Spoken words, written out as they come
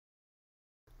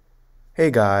Hey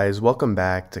guys, welcome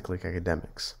back to Click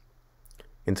Academics.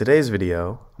 In today's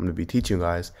video, I'm going to be teaching you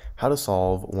guys how to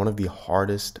solve one of the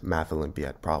hardest math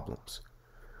Olympiad problems.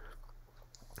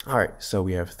 Alright, so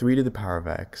we have 3 to the power of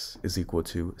x is equal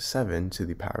to 7 to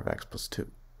the power of x plus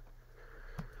 2.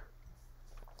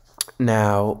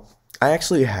 Now, I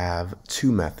actually have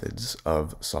two methods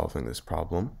of solving this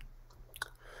problem.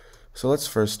 So let's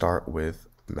first start with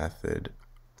method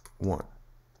 1.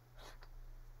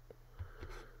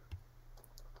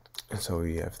 And so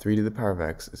we have 3 to the power of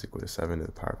x is equal to 7 to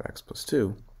the power of x plus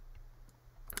 2.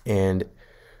 And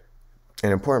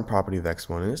an important property of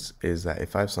exponents is that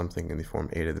if I have something in the form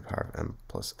a to the power of m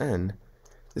plus n,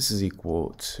 this is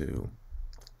equal to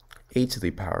a to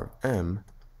the power of m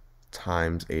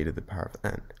times a to the power of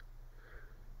n.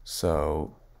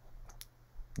 So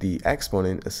the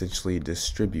exponent essentially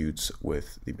distributes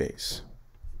with the base.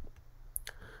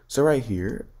 So right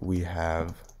here we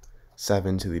have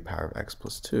 7 to the power of x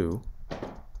plus 2,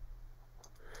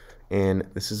 and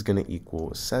this is going to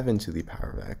equal 7 to the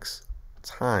power of x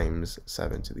times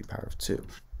 7 to the power of 2.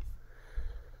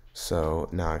 So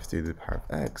now I have 3 to the power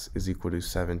of x is equal to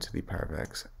 7 to the power of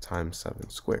x times 7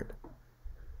 squared.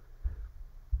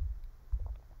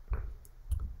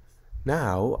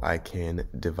 Now I can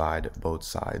divide both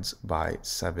sides by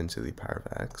 7 to the power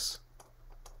of x.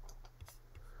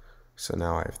 So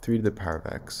now I have 3 to the power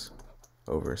of x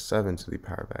over 7 to the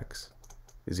power of x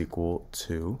is equal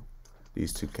to,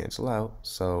 these two cancel out,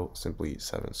 so simply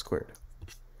 7 squared.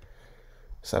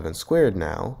 7 squared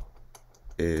now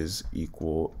is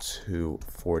equal to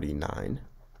 49.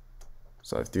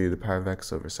 So I have 3 to the power of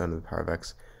x over 7 to the power of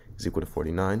x is equal to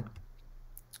 49.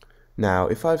 Now,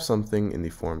 if I have something in the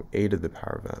form a to the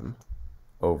power of m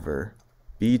over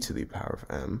b to the power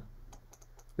of m,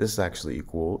 this is actually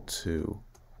equal to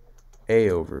a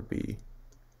over b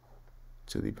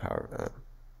to the power of m.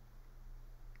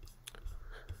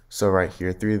 So right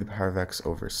here, 3 to the power of x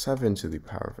over 7 to the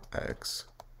power of x,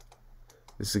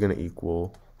 this is going to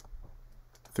equal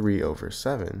 3 over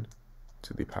 7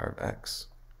 to the power of x.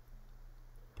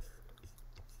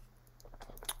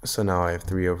 So now I have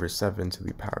 3 over 7 to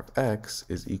the power of x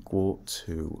is equal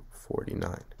to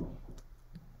 49.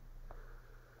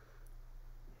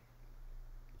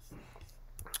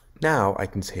 Now I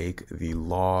can take the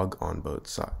log on both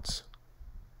sides.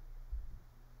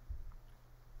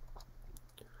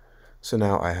 So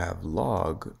now I have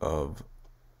log of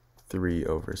 3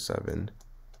 over 7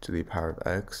 to the power of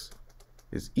x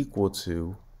is equal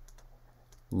to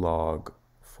log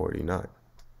 49.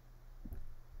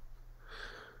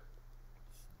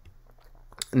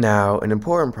 Now, an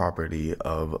important property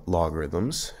of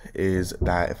logarithms is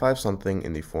that if I have something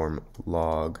in the form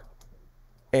log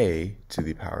a to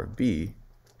the power of b,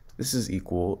 this is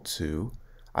equal to,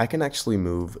 I can actually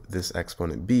move this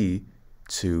exponent b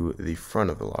to the front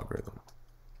of the logarithm.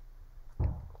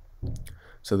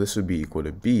 So this would be equal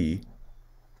to b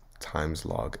times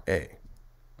log a.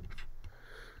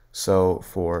 So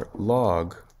for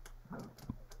log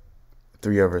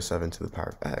 3 over 7 to the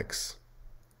power of x,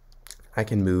 I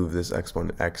can move this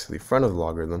exponent x to the front of the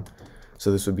logarithm.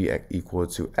 So this would be equal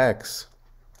to x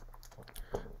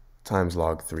times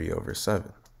log 3 over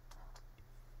 7.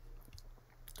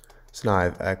 So now I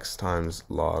have x times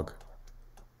log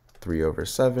 3 over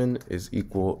 7 is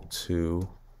equal to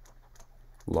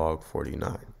log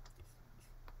 49.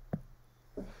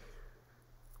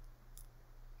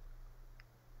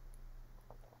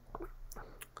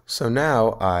 So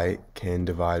now I can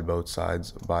divide both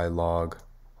sides by log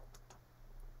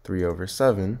 3 over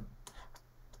 7.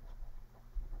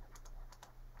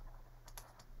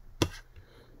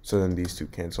 So then these two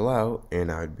cancel out,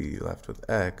 and I would be left with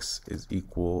x is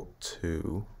equal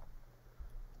to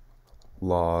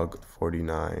log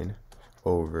 49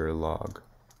 over log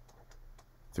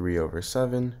 3 over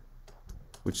 7,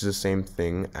 which is the same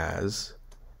thing as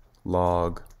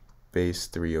log base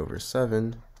 3 over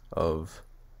 7 of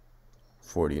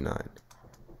 49.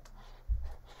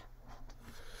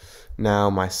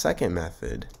 Now, my second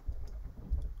method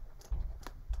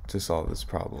to solve this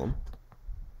problem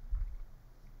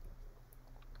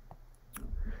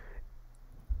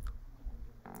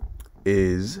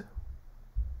is,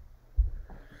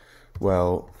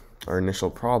 well, our initial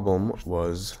problem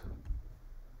was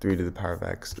 3 to the power of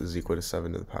x is equal to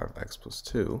 7 to the power of x plus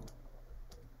 2.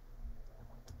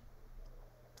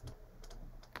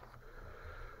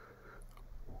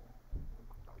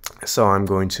 So I'm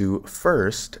going to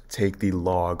first take the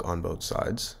log on both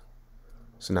sides.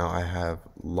 So now I have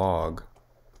log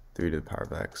 3 to the power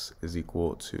of x is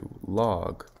equal to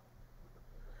log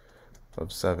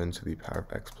of 7 to the power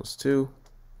of x plus 2.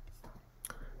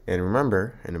 And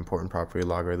remember, an important property of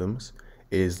logarithms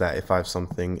is that if I have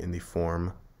something in the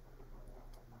form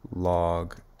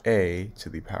log a to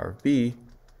the power of b,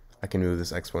 I can move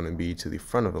this exponent b to the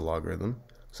front of the logarithm.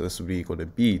 So this would be equal to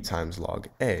b times log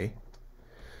a.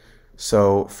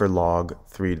 So for log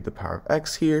 3 to the power of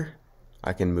x here,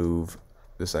 I can move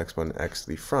this exponent x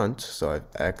to the front. So I have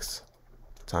x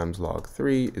times log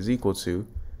 3 is equal to,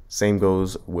 same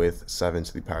goes with 7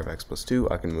 to the power of x plus 2.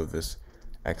 I can move this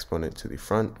exponent to the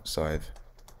front. So I have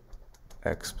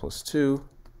x plus 2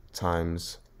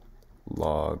 times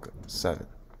log 7.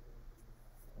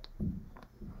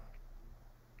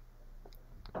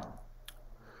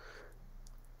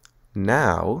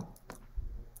 Now,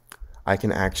 I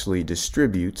can actually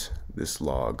distribute this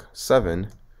log 7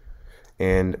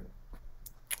 and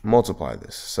multiply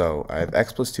this. So I have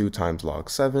x plus 2 times log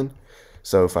 7.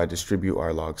 So if I distribute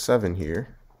our log 7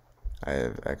 here, I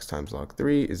have x times log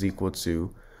 3 is equal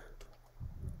to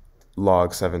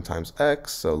log 7 times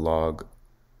x, so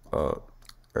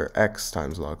x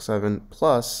times log 7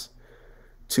 plus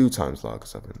 2 times log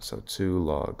 7, so 2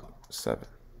 log 7.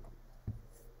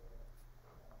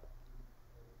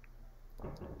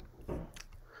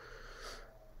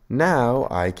 Now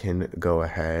I can go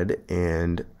ahead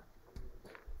and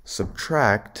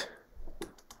subtract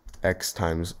x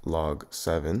times log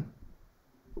 7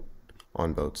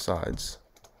 on both sides.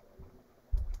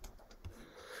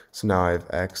 So now I have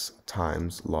x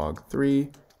times log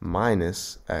 3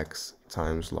 minus x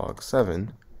times log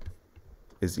 7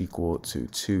 is equal to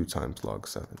 2 times log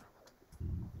 7.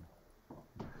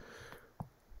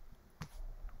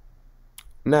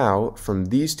 Now, from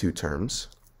these two terms,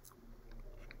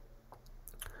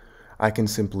 I can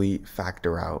simply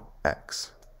factor out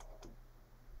x,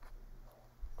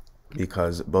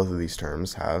 because both of these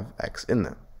terms have x in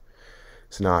them.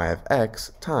 So now I have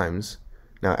x times,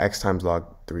 now x times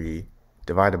log 3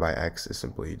 divided by x is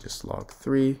simply just log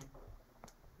 3.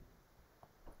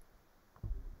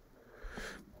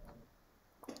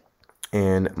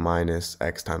 And minus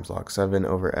x times log 7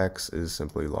 over x is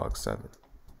simply log 7.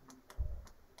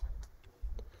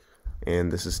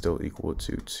 And this is still equal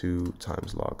to 2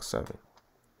 times log 7.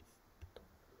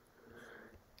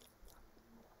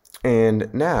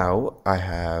 And now I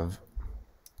have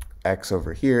x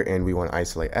over here, and we want to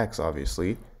isolate x,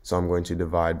 obviously. So I'm going to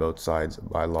divide both sides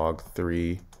by log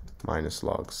 3 minus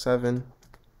log 7.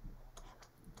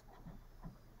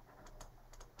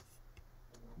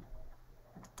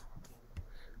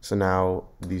 So now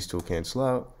these two cancel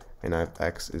out, and I have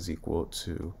x is equal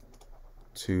to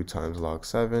 2 times log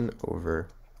 7 over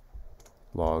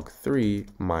log 3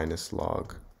 minus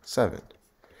log 7.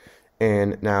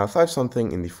 And now if I have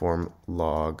something in the form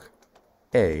log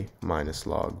a minus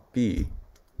log b,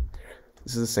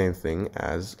 this is the same thing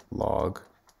as log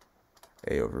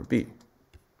a over b.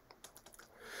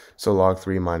 So log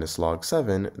 3 minus log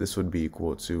 7, this would be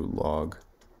equal to log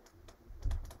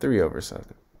 3 over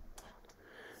 7.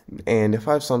 And if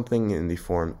I have something in the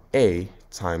form a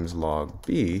times log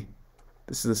b,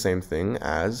 this is the same thing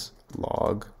as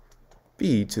log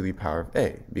b to the power of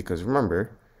a, because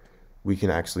remember, we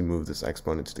can actually move this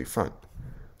exponent to the front.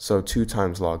 So 2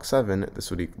 times log 7, this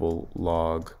would equal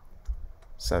log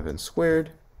 7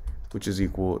 squared, which is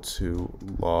equal to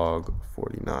log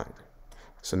 49.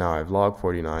 So now I have log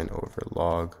 49 over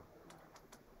log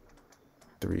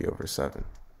 3 over 7.